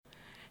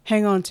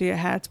Hang on to your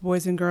hats,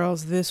 boys and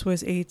girls. This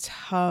was a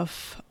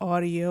tough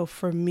audio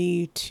for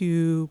me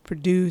to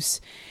produce,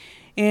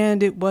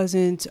 and it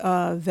wasn't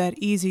that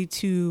easy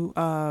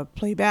to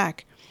play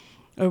back.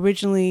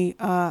 Originally,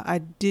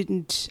 I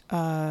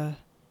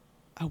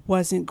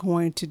wasn't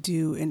going to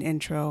do an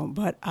intro,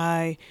 but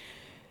I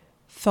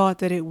thought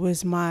that it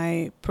was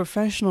my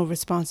professional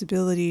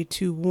responsibility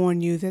to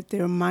warn you that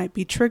there might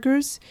be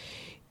triggers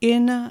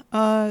in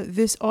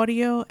this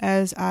audio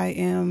as I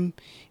am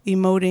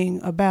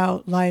emoting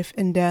about life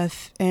and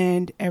death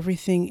and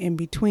everything in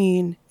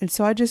between. And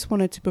so I just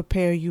wanted to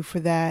prepare you for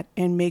that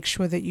and make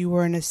sure that you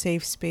were in a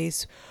safe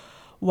space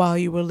while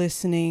you were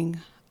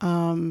listening.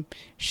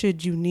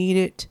 Should you need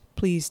it,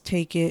 please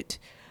take it.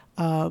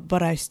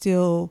 But I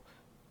still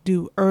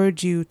do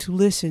urge you to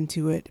listen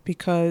to it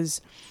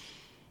because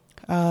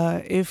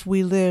if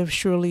we live,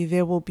 surely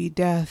there will be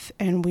death,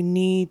 and we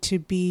need to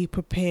be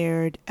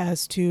prepared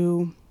as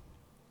to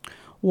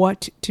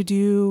what to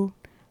do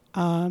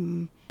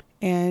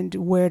and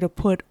where to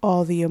put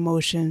all the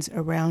emotions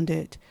around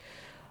it.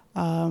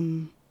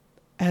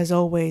 As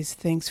always,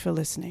 thanks for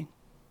listening.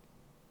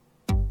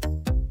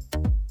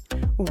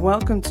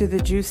 Welcome to the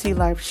Juicy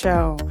Life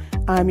Show.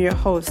 I'm your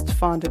host,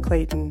 Fonda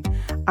Clayton.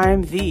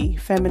 I'm the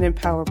Feminine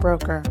Power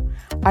Broker.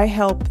 I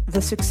help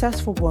the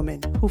successful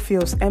woman who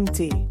feels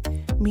empty,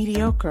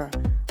 mediocre,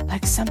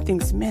 like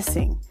something's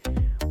missing,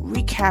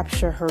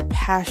 recapture her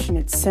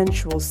passionate,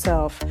 sensual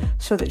self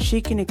so that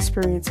she can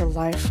experience a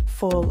life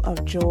full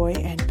of joy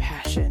and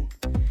passion.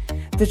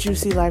 The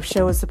Juicy Life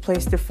Show is the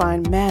place to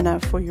find manna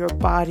for your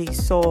body,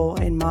 soul,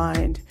 and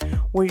mind,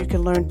 where you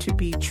can learn to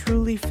be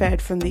truly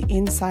fed from the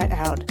inside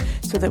out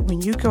so that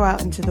when you go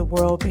out into the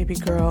world, baby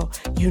girl,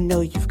 you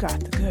know you've got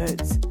the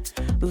goods.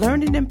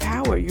 Learn and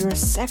empower your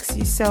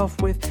sexy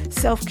self with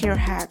self-care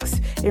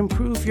hacks,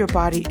 improve your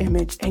body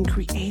image, and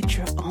create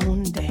your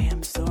own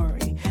damn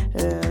story.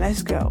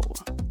 Let's go.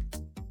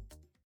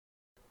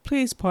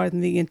 Please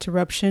pardon the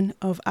interruption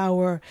of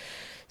our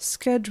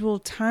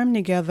scheduled time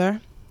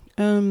together.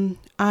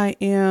 I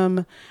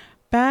am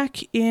back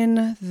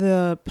in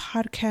the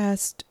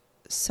podcast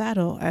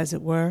saddle, as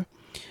it were.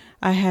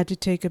 I had to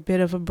take a bit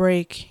of a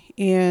break,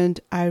 and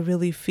I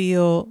really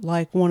feel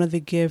like one of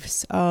the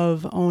gifts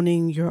of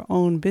owning your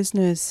own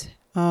business,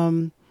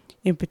 in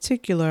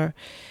particular,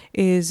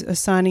 is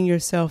assigning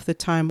yourself the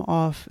time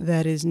off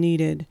that is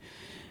needed.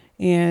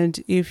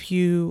 And if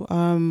you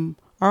are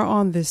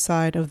on this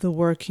side of the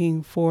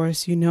working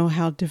force, you know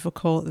how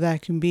difficult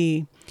that can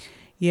be.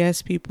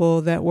 Yes,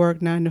 people that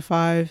work 9 to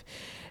 5,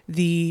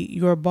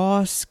 your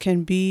boss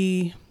can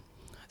be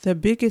the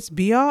biggest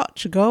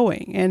biatch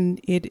going, and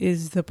it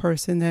is the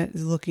person that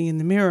is looking in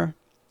the mirror.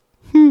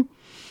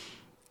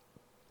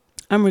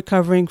 I'm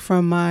recovering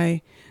from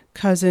my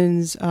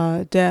cousin's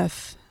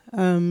death.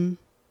 I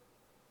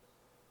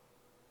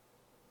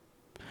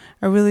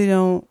really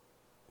don't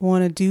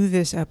want to do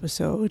this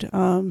episode.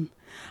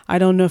 I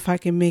don't know if I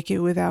can make it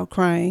without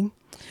crying,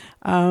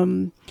 but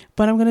I'm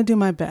going to do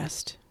my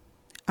best.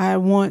 I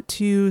want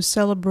to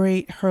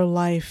celebrate her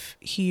life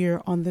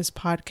here on this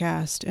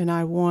podcast, and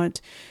I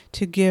want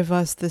to give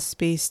us the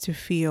space to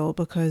feel,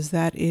 because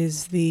that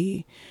is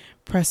the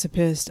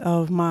precipice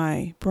of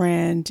my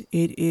brand.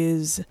 It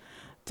is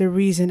the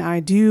reason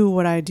I do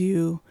what I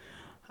do,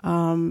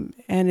 and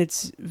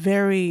it's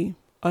very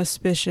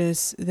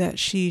auspicious that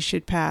she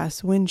should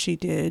pass when she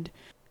did.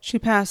 She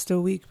passed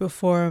a week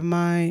before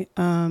my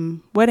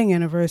wedding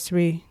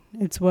anniversary.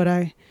 It's what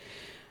I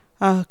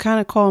kind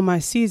of call my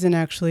season,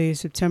 actually.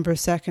 September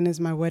 2nd is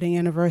my wedding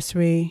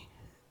anniversary.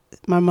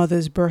 My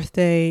mother's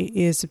birthday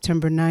is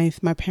September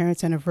 9th. My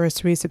parents'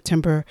 anniversary is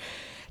September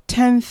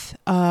 10th.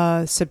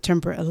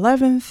 September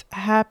 11th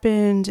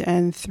happened,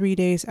 and 3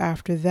 days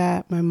after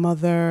that, my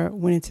mother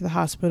went into the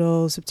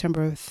hospital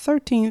September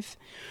 13th.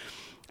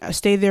 I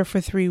stayed there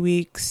for 3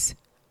 weeks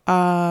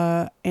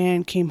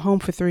and came home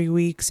for 3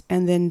 weeks,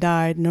 and then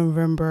died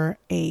November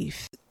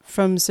 8th.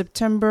 From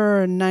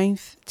September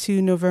 9th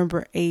to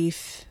November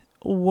 8th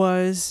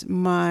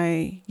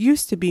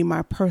used to be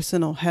my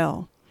personal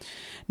hell.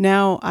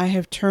 Now I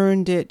have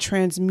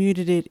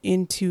transmuted it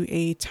into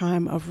a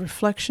time of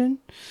reflection,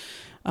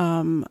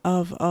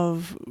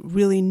 of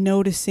really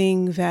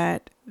noticing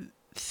that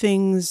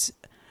things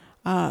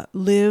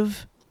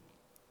live,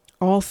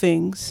 all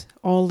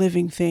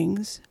living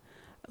things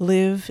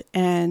live,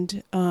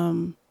 and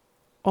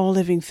all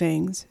living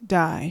things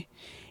die.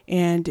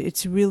 And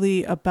it's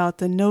really about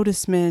the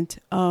noticement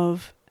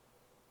of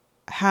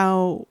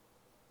how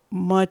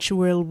much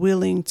we're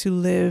willing to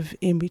live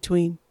in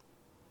between.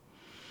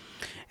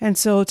 And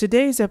so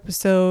today's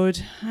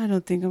episode, I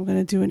don't think I'm going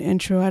to do an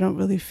intro. I don't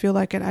really feel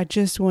like it. I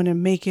just want to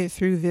make it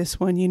through this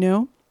one,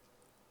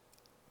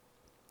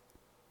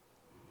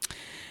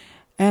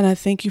 And I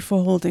thank you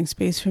for holding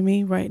space for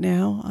me right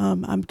now.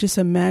 I'm just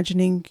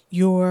imagining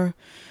your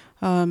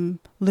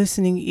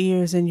listening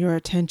ears and your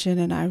attention.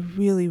 And I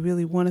really,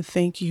 really want to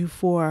thank you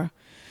for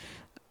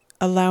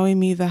allowing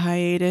me the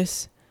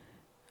hiatus,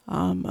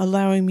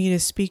 allowing me to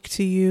speak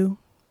to you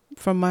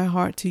from my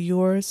heart to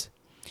yours.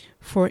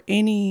 For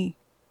any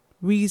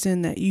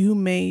reason that you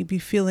may be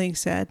feeling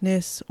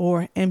sadness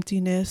or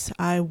emptiness,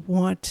 I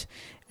want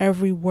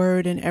every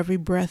word and every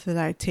breath that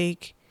I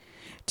take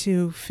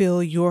to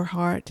fill your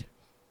heart,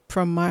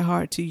 from my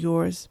heart to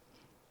yours.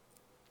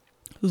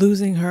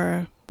 Losing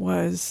her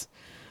was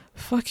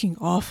fucking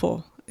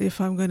awful, if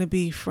I'm going to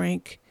be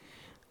frank.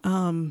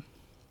 I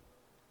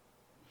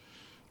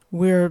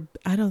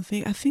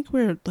think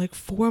we're like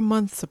 4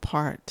 months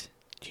apart,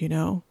 you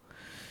know?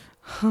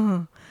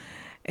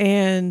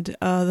 And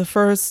the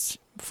first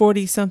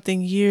 40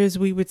 something years,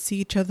 we would see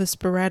each other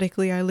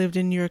sporadically. I lived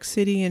in New York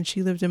City and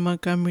she lived in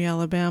Montgomery,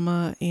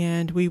 Alabama,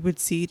 and we would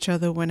see each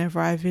other whenever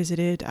I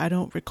visited. I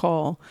don't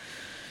recall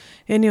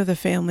any of the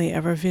family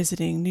ever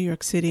visiting New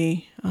York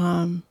City.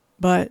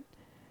 But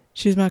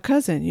she's my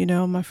cousin, you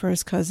know, my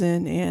first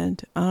cousin.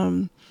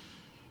 And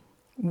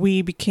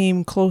we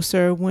became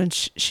closer when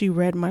she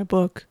read my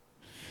book.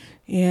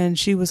 And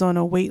she was on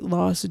a weight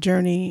loss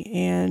journey,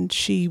 and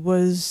she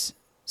was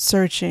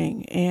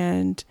searching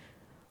and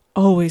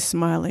always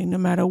smiling, no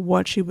matter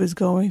what she was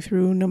going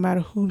through, no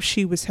matter who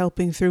she was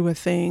helping through a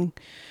thing.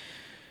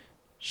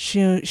 She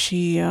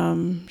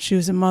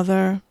was a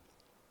mother,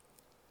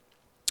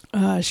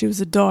 she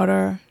was a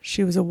daughter,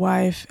 she was a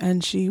wife,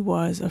 and she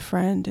was a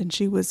friend, and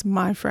she was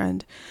my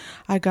friend.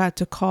 I got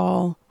to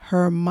call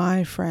her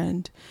my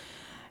friend,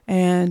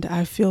 and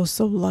I feel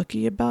so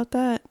lucky about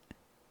that.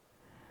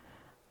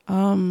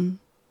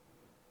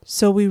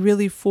 So we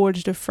really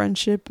forged a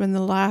friendship in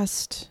the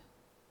last,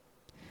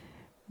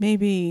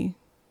 maybe,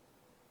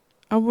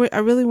 I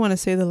really want to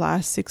say the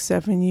last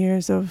 6-7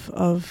 years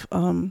of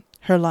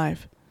her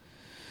life.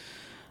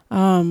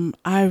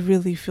 I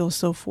really feel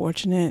so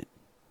fortunate,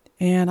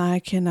 and I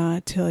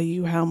cannot tell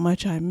you how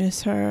much I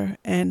miss her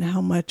and how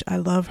much I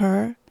love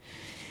her.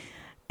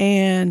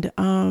 And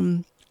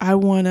I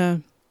want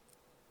to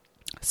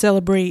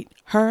celebrate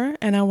her,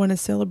 and I want to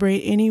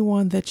celebrate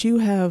anyone that you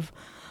have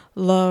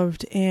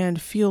loved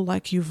and feel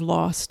like you've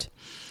lost.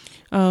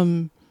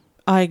 I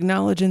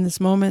acknowledge in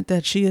this moment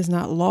that she is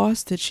not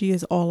lost, that she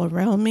is all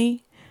around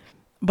me,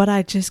 but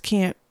I just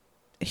can't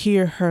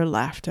hear her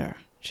laughter.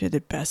 She had the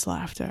best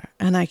laughter,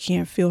 and I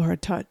can't feel her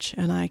touch,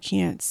 and I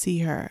can't see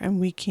her, and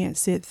we can't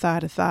sit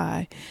thigh to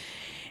thigh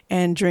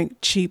and drink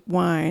cheap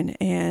wine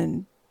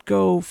and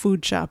go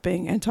food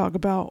shopping and talk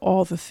about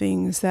all the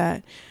things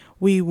that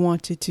we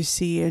wanted to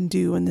see and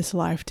do in this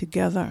life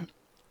together.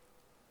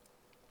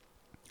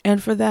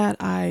 And for that,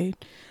 I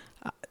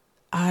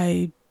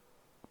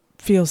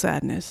feel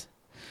sadness.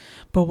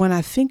 But when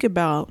I think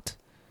about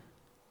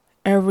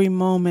every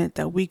moment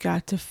that we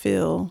got to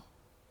fill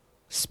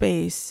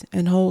space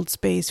and hold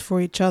space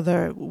for each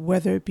other,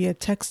 whether it be a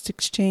text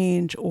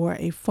exchange or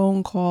a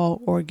phone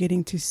call or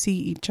getting to see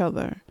each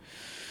other.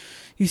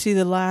 You see,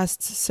 the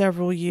last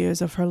several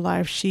years of her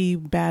life, she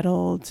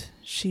battled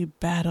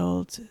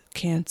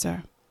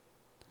cancer,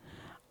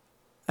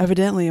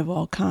 evidently of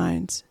all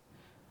kinds.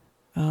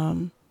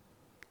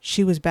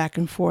 She was back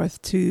and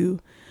forth to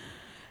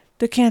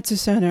the cancer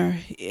center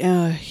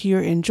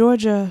here in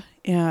Georgia.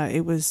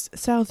 It was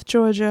South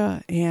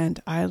Georgia, and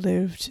I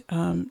lived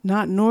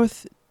not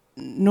North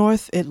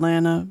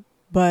Atlanta,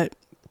 but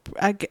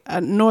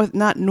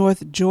not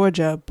North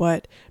Georgia,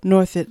 but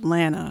North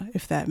Atlanta,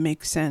 if that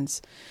makes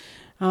sense.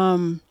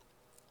 And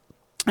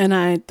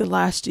the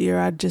last year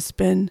I'd just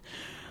been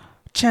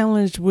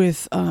challenged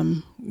with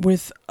a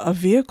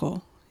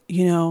vehicle,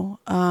 you know.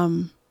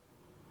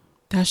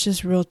 That's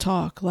just real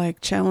talk,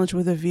 like challenged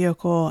with a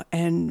vehicle,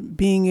 and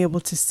being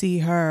able to see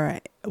her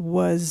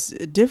was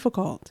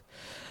difficult.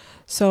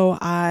 So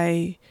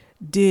I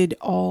did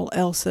all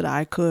else that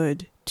I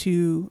could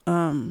to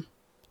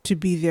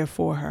be there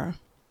for her.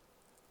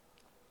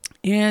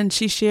 And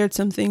she shared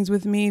some things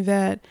with me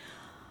that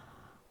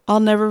I'll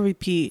never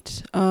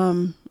repeat.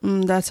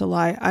 That's a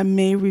lie. I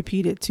may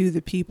repeat it to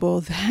the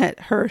people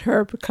that hurt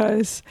her,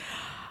 because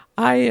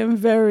I am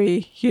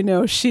very,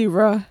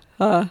 She-Ra.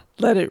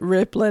 Let it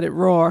rip, let it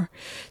roar.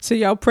 So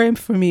y'all pray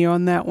for me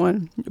on that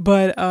one.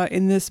 But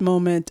in this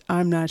moment,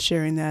 I'm not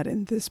sharing that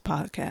in this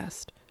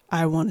podcast.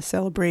 I want to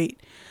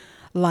celebrate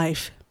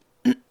life.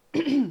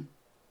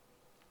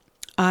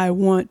 I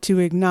want to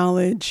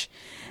acknowledge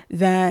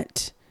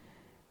that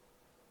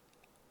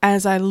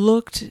as I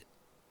looked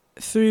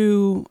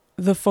through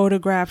the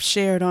photographs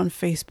shared on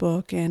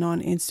Facebook and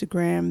on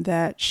Instagram,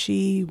 that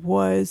she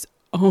was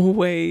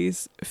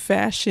always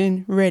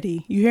fashion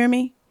ready. You hear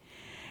me?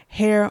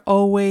 Hair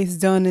always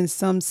done in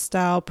some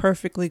style,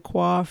 perfectly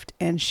coiffed,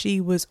 and she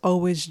was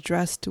always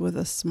dressed with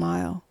a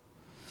smile.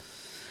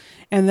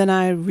 And then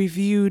I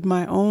reviewed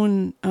my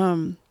own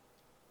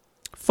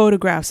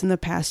photographs in the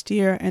past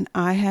year, and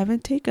I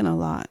haven't taken a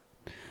lot.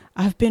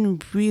 I've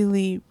been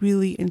really,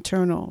 really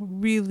internal,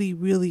 really,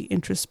 really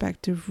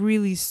introspective,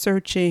 really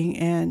searching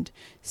and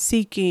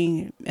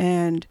seeking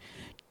and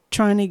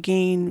trying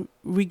to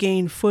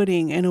regain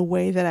footing in a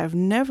way that I've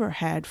never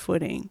had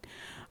footing.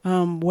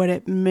 What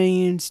it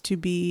means to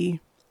be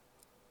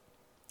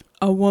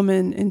a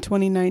woman in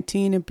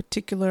 2019, in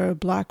particular, a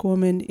Black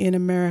woman in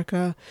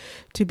America,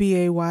 to be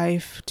a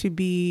wife, to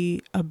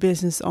be a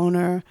business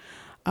owner,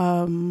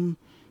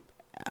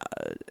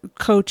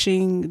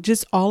 coaching,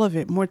 just all of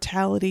it,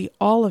 mortality,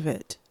 all of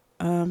it.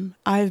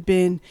 I've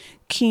been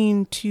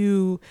keen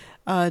to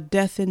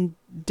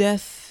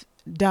death,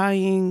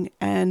 dying,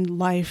 and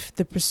life,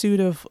 the pursuit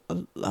of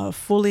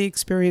fully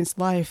experienced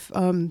life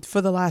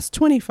for the last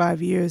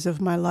 25 years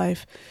of my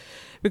life,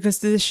 because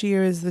this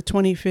year is the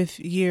 25th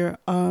year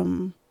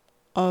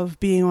of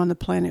being on the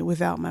planet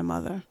without my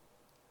mother.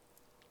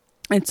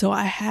 And so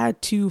I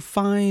had to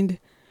find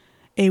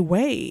a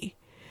way.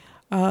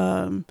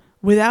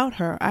 Without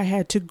her, I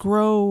had to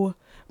grow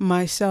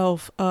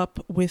myself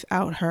up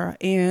without her.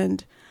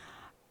 And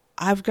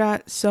I've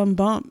got some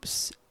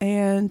bumps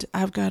and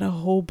I've got a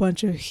whole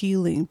bunch of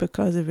healing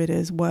because of it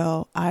as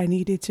well. I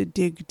needed to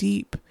dig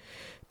deep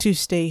to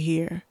stay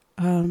here.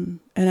 And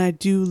I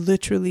do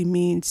literally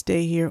mean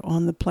stay here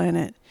on the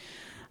planet.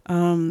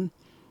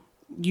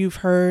 You've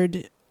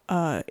heard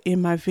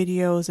in my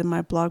videos and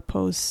my blog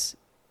posts,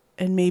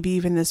 and maybe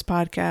even this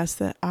podcast,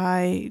 that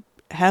I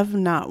have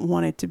not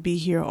wanted to be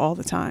here all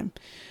the time.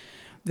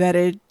 That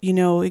it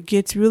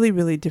gets really,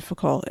 really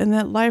difficult, and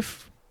that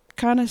life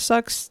kind of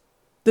sucks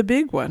the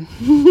big one,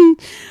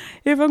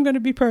 if I'm going to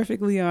be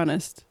perfectly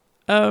honest.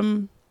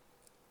 But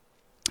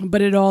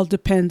it all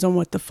depends on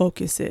what the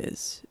focus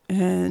is,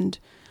 and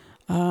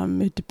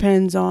it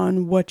depends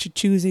on what you're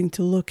choosing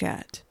to look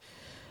at,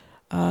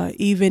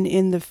 even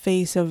in the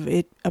face of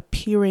it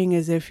appearing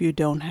as if you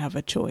don't have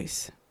a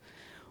choice.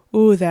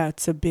 Ooh,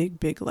 that's a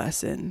big, big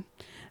lesson,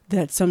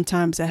 that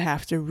sometimes I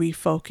have to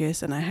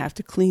refocus and I have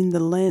to clean the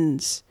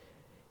lens,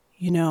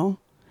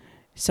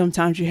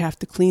 Sometimes you have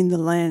to clean the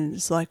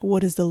lens. Like,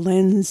 what is the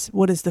lens?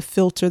 What is the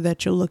filter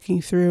that you're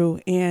looking through?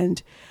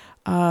 And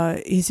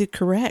is it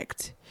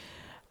correct?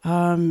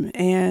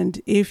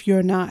 And if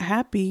you're not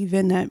happy,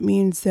 then that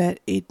means that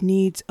it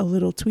needs a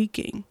little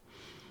tweaking.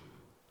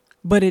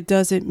 But it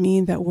doesn't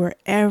mean that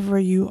wherever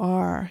you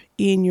are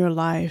in your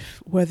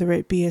life, whether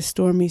it be a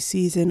stormy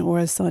season or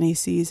a sunny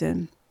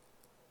season,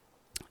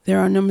 there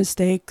are no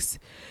mistakes.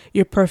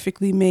 You're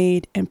perfectly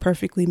made and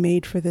perfectly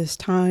made for this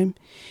time.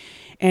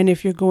 And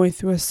if you're going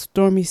through a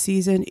stormy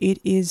season, it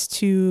is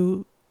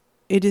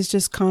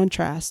just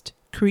contrast,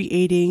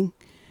 creating,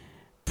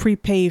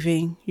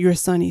 pre-paving your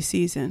sunny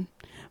season.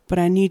 But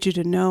I need you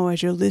to know,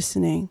 as you're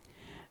listening,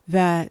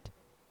 that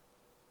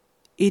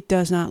it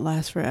does not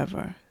last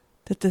forever.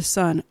 That the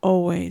sun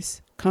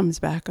always comes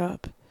back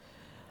up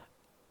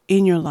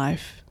in your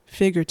life,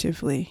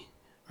 figuratively,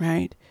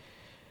 right?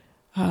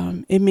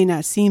 It may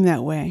not seem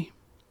that way.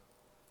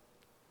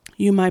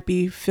 You might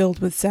be filled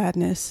with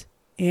sadness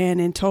and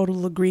in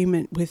total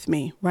agreement with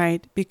me,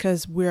 right?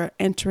 Because we're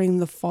entering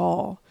the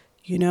fall,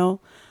 the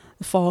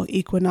fall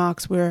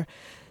equinox, where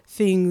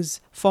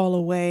things fall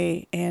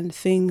away and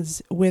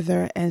things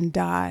wither and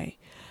die.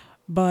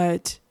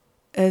 But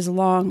as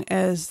long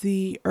as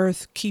the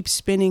earth keeps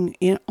spinning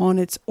on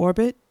its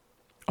orbit,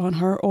 on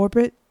her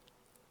orbit,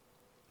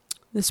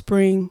 the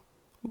spring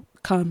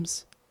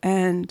comes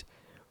and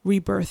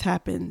rebirth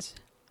happens.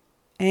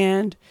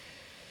 And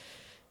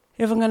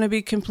if I'm going to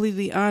be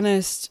completely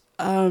honest,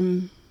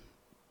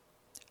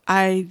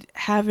 I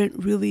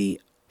haven't really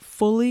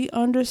fully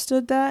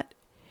understood that,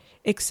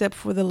 except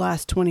for the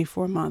last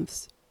 24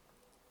 months.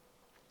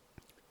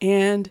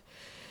 And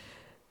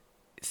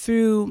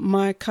through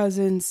my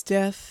cousin's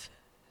death,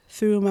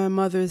 through my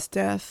mother's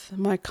death,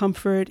 my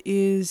comfort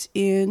is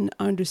in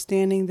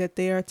understanding that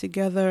they are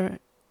together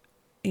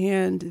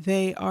and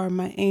they are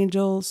my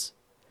angels,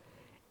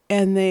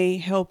 and they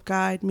help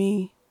guide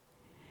me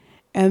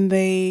and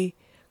they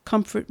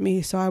comfort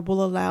me. So I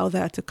will allow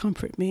that to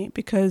comfort me,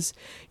 because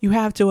you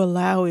have to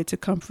allow it to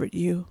comfort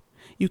you.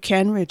 You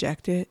can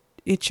reject it.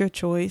 It's your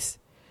choice.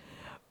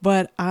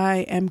 But I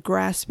am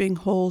grasping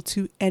hold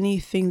to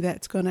anything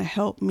that's going to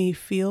help me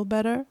feel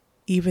better,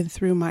 even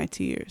through my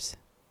tears.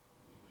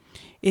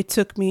 It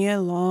took me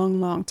a long,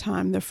 long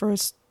time, the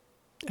first,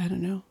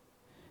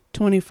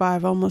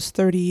 25, almost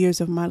 30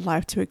 years of my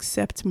life, to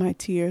accept my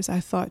tears. I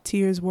thought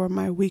tears were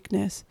my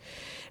weakness.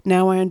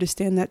 Now I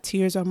understand that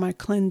tears are my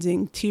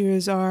cleansing.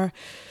 Tears are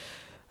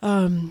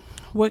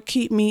what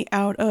keep me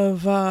out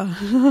of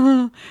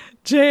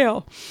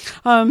jail.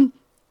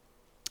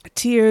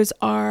 Tears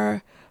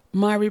are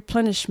my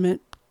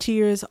replenishment.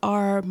 Tears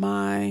are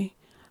my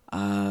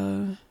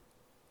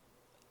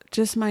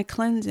just my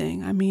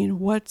cleansing. I mean,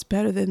 what's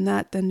better than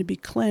that, than to be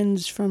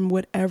cleansed from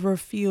whatever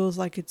feels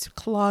like it's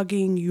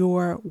clogging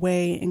your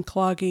way and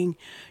clogging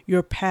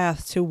your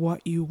path to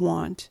what you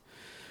want.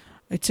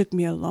 It took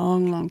me a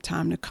long, long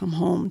time to come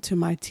home to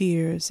my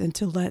tears and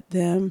to let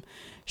them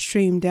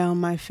stream down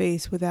my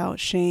face without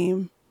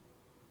shame.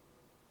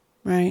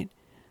 Right?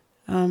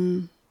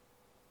 And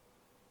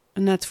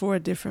that's for a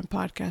different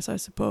podcast, I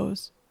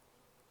suppose.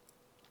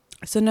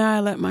 So now I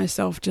let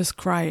myself just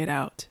cry it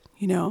out.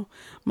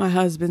 My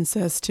husband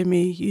says to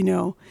me,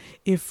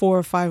 if 4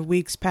 or 5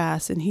 weeks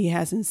pass and he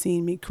hasn't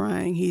seen me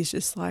crying, he's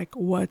just like,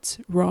 what's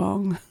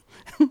wrong?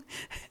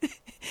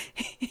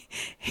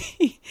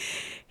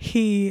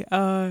 he,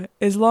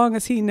 as long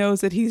as he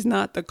knows that he's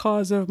not the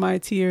cause of my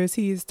tears,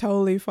 he is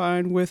totally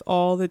fine with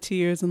all the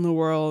tears in the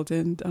world.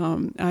 And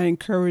I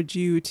encourage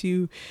you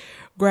to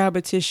grab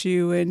a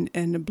tissue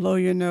and blow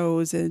your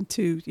nose and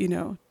to,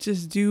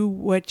 just do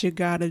what you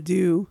gotta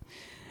do,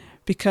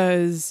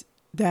 because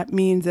that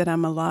means that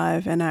I'm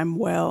alive and I'm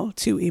well,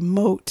 to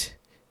emote,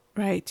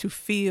 right? To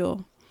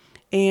feel.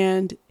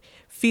 And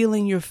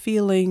feeling your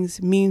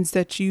feelings means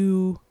that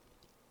you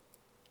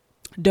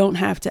don't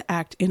have to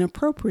act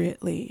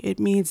inappropriately. It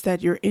means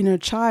that your inner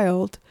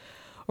child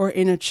or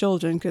inner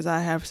children, because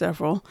I have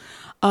several,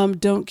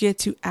 don't get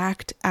to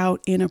act out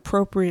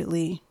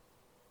inappropriately.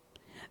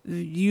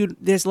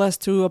 There's less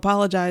to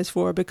apologize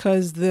for,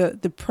 because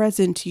the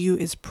present you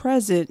is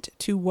present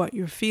to what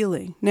you're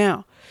feeling.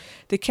 Now,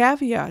 the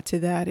caveat to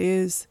that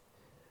is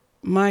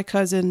my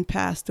cousin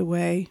passed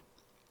away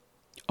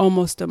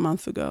almost a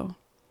month ago.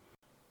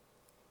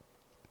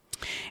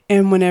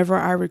 And whenever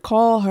I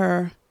recall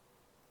her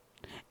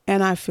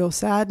and I feel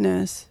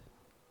sadness,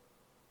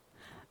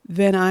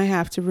 then I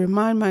have to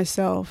remind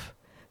myself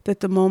that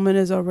the moment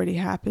has already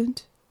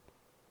happened,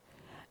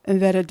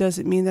 and that it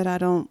doesn't mean that I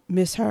don't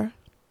miss her.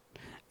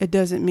 It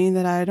doesn't mean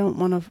that I don't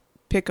want to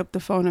pick up the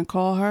phone and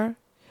call her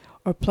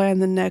or plan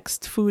the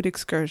next food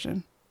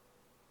excursion.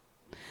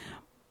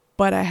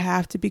 But I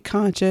have to be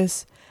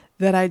conscious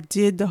that I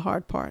did the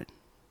hard part.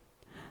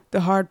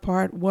 The hard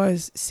part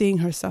was seeing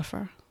her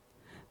suffer.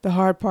 The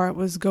hard part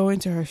was going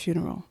to her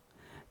funeral.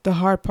 The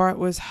hard part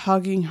was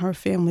hugging her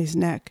family's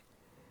neck.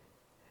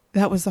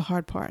 That was the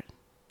hard part.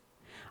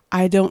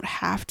 I don't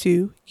have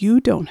to, you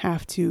don't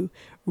have to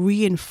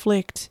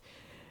re-inflict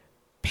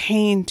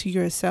pain to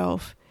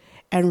yourself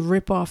and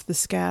rip off the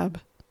scab.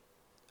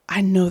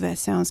 I know that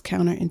sounds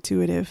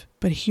counterintuitive,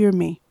 but hear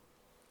me.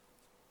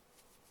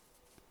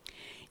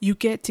 You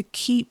get to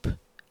keep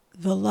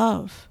the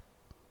love.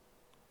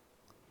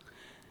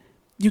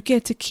 You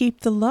get to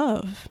keep the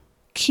love.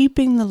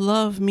 Keeping the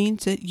love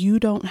means that you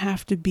don't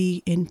have to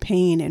be in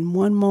pain. And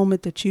one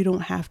moment that you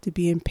don't have to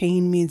be in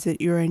pain means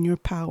that you're in your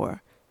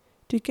power.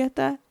 Do you get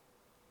that?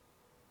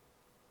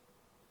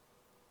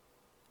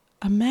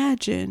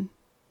 Imagine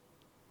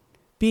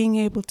being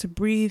able to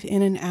breathe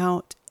in and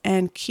out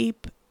and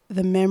keep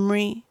the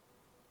memory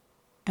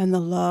and the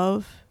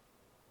love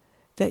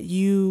that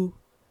you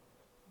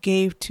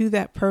gave to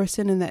that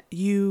person and that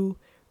you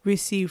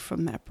received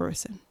from that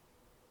person.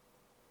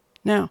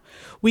 Now,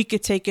 we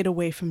could take it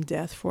away from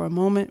death for a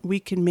moment. We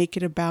can make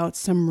it about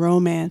some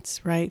romance,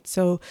 right?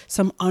 So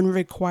some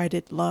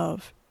unrequited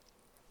love.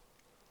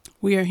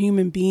 We are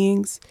human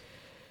beings,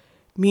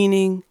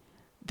 meaning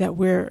that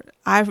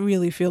I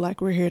really feel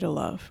like we're here to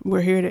love.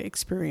 We're here to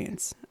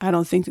experience. I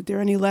don't think that there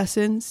are any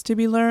lessons to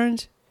be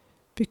learned,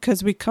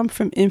 because we come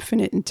from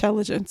infinite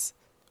intelligence.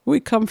 We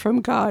come from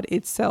God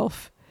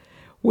itself.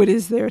 What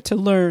is there to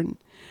learn?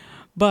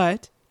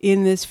 But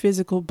in this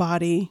physical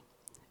body's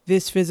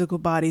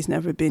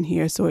never been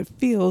here, so it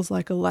feels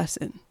like a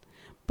lesson.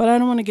 But I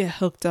don't want to get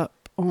hooked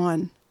up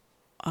on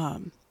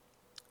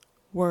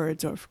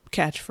words or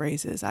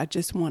catchphrases. I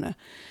just want to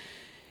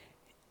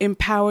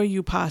empower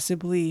you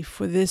possibly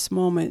for this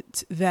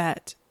moment,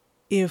 that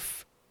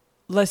if,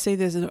 let's say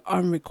there's an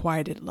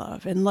unrequited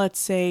love, and let's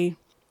say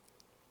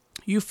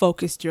you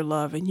focused your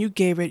love and you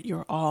gave it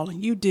your all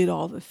and you did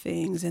all the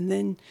things, and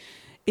then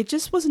it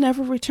just was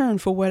never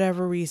returned for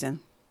whatever reason.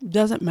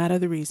 Doesn't matter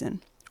the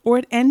reason. Or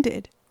it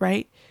ended,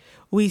 right?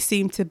 We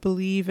seem to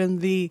believe in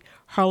the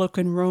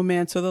Harlequin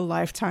romance or the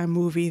Lifetime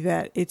movie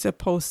that it's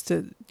supposed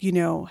to,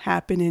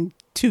 happen in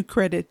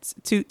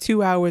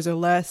 2 hours or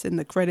less, and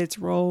the credits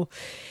roll,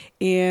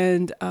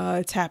 and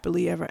it's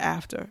happily ever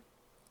after.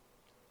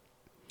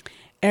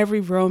 Every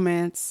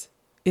romance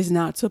is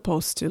not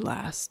supposed to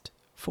last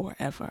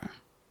forever.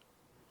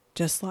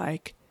 Just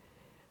like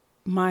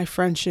my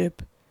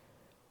friendship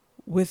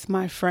with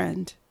my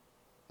friend,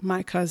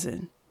 my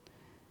cousin,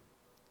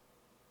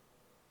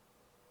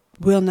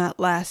 will not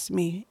last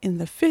me in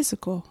the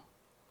physical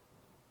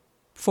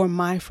for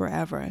my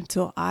forever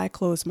until I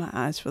close my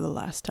eyes for the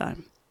last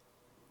time.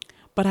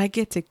 But I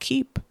get to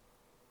keep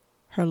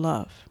her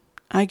love.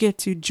 I get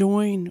to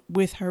join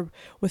with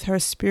her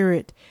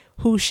spirit,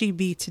 who she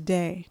be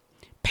today,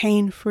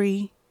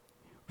 pain-free,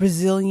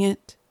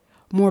 resilient,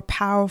 more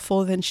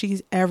powerful than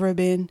she's ever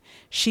been.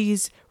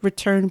 She's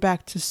returned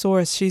back to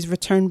source. She's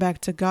returned back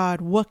to God.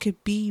 What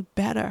could be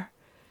better?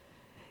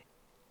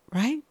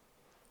 Right?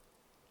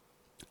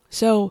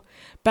 So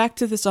back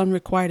to this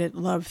unrequited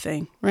love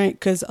thing, right?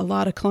 Because a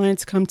lot of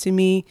clients come to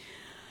me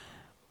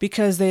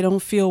because they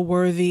don't feel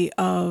worthy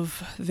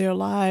of their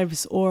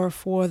lives or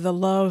for the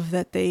love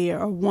that they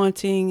are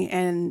wanting,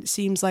 and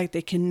seems like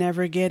they can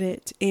never get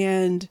it.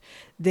 And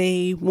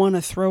they want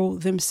to throw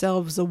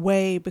themselves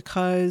away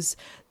because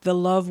the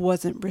love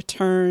wasn't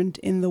returned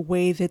in the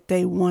way that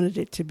they wanted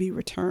it to be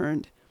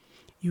returned.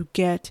 You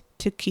get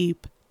to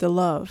keep the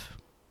love.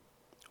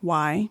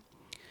 Why?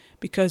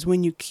 Because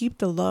when you keep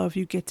the love,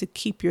 you get to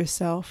keep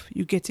yourself.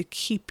 You get to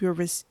keep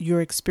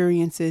your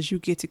experiences. You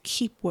get to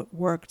keep what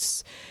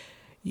works.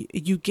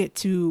 You get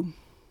to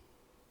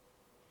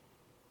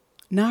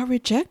not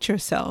reject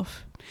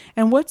yourself.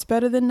 And what's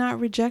better than not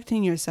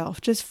rejecting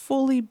yourself? Just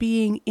fully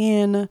being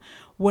in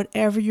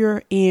whatever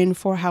you're in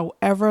for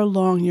however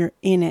long you're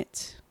in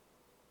it.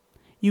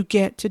 You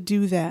get to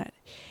do that.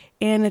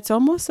 And it's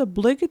almost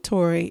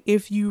obligatory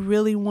if you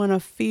really want to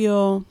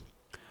feel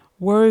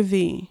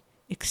worthy,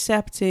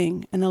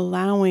 accepting, and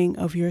allowing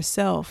of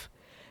yourself.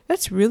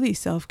 That's really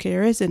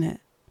self-care, isn't it?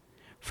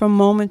 From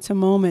moment to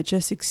moment,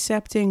 just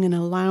accepting and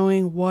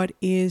allowing what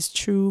is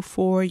true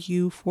for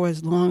you for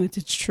as long as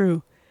it's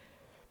true.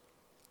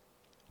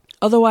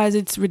 Otherwise,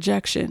 it's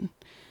rejection.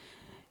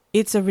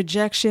 It's a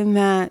rejection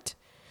that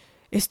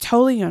is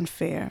totally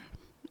unfair.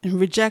 And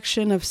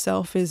rejection of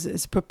self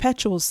is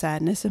perpetual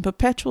sadness, and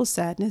perpetual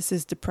sadness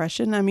is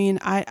depression. I mean,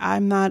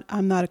 I'm not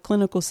a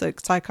clinical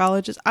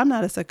psychologist. I'm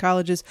not a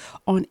psychologist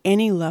on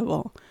any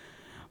level,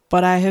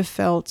 but I have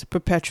felt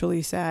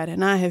perpetually sad,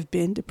 and I have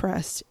been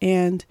depressed.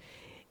 And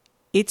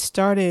it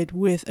started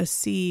with a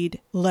seed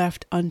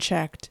left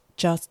unchecked,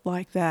 just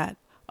like that,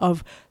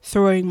 of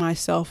throwing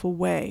myself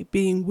away,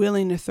 being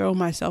willing to throw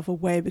myself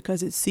away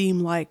because it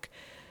seemed like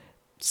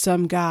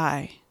some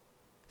guy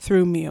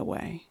threw me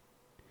away.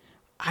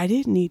 I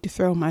didn't need to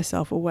throw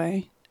myself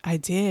away. I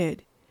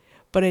did,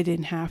 but I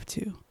didn't have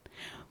to.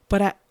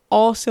 But I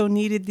also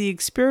needed the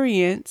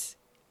experience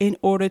in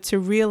order to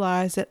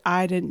realize that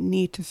I didn't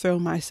need to throw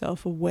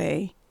myself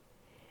away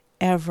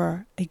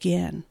ever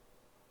again.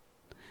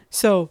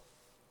 So,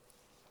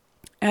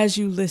 as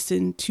you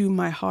listen to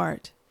my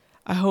heart,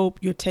 I hope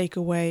your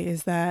takeaway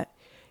is that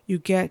you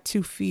get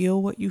to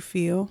feel what you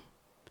feel.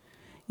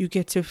 You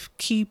get to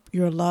keep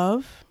your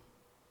love.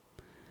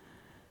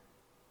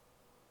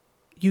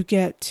 You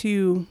get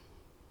to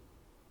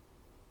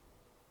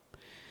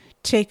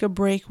take a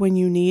break when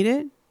you need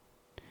it.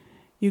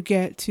 You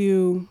get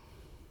to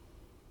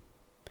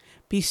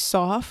be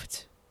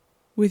soft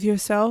with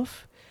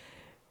yourself,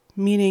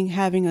 meaning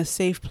having a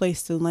safe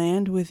place to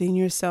land within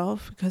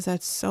yourself, because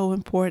that's so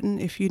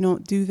important. If you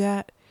don't do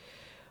that,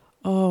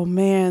 oh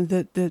man,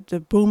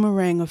 the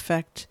boomerang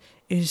effect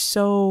is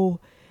so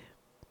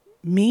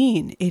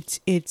mean. It's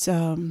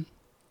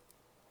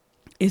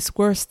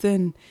worse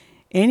than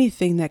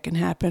anything that can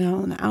happen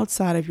on the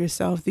outside of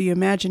yourself. The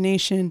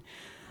imagination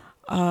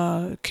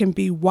can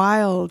be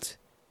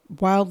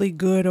wildly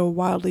good or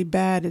wildly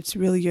bad. It's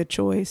really your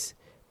choice.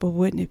 But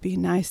wouldn't it be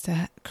nice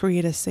to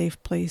create a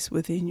safe place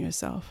within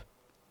yourself?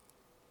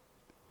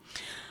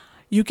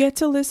 You get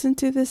to listen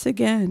to this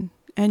again,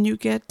 and you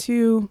get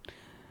to,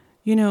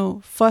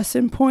 fuss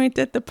and point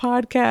at the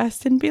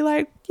podcast and be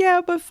like,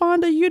 yeah, but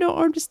Fonda, you don't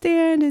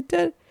understand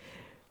it.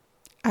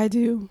 I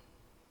do.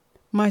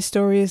 My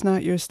story is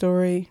not your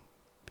story.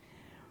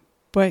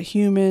 But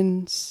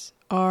humans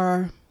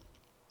are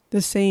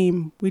the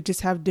same. We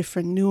just have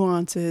different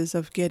nuances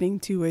of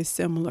getting to a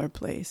similar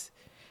place.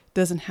 It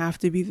doesn't have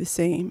to be the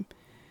same.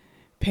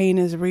 Pain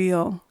is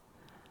real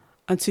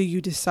until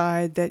you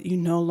decide that you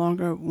no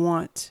longer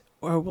want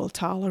or will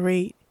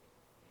tolerate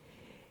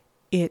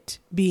it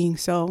being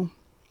so,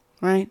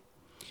 right?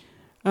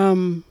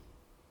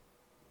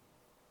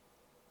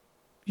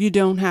 You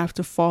don't have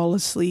to fall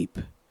asleep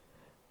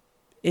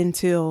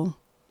until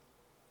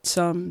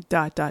some ...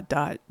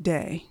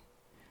 day,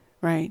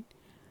 right?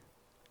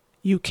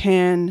 You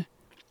can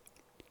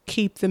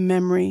keep the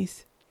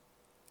memories,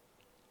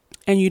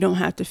 and you don't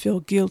have to feel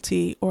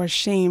guilty or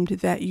ashamed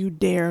that you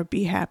dare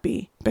be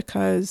happy,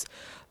 because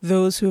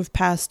those who have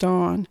passed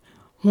on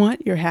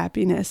want your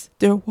happiness.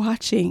 They're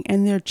watching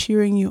and they're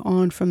cheering you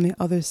on from the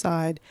other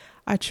side.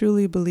 I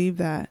truly believe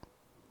that.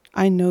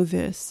 I know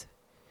this.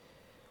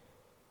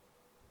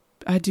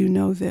 I do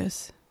know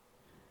this.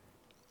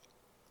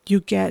 You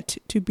get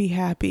to be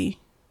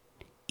happy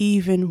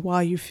even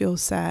while you feel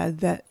sad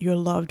that your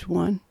loved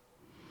one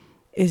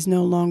is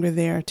no longer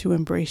there to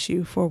embrace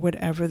you for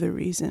whatever the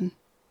reason.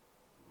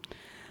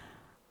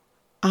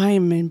 I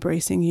am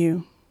embracing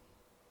you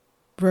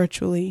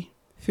virtually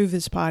through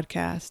this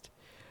podcast.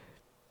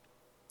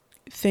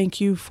 Thank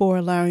you for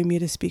allowing me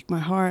to speak my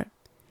heart.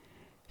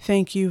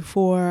 Thank you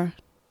for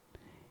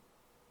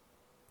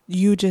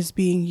you just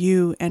being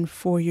you, and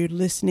for your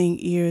listening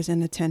ears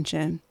and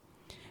attention.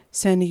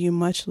 Sending you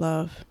much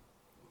love.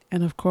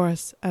 And of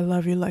course, I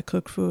love you like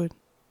cooked food.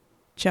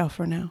 Ciao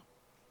for now.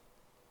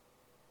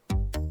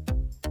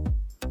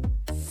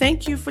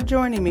 Thank you for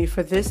joining me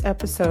for this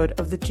episode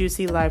of the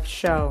Juicy Life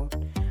Show.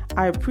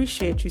 I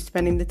appreciate you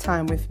spending the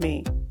time with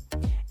me.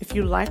 If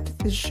you liked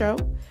this show,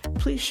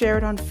 please share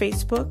it on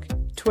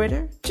Facebook,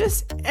 Twitter,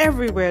 just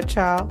everywhere,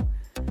 child.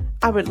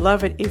 I would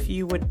love it if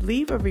you would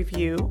leave a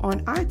review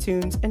on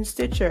iTunes and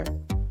Stitcher.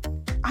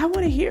 I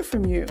want to hear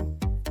from you.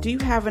 Do you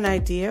have an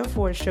idea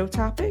for a show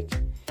topic?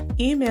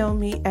 Email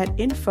me at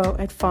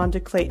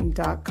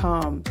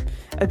info@fondaclayton.com.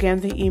 Again,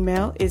 the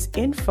email is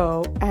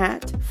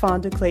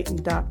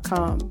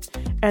info@fondaclayton.com.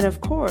 And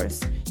of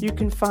course, you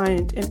can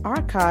find an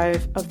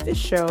archive of this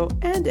show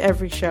and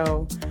every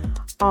show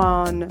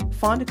on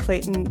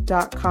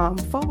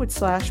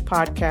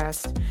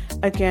fondaclayton.com/podcast.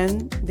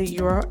 Again, the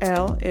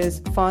URL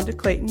is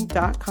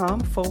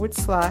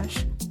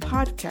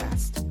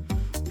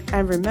fondaclayton.com/podcast.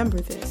 And remember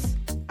this.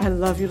 I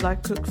love you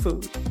like cooked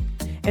food.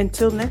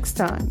 Until next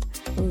time,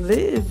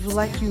 live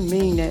like you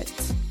mean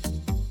it.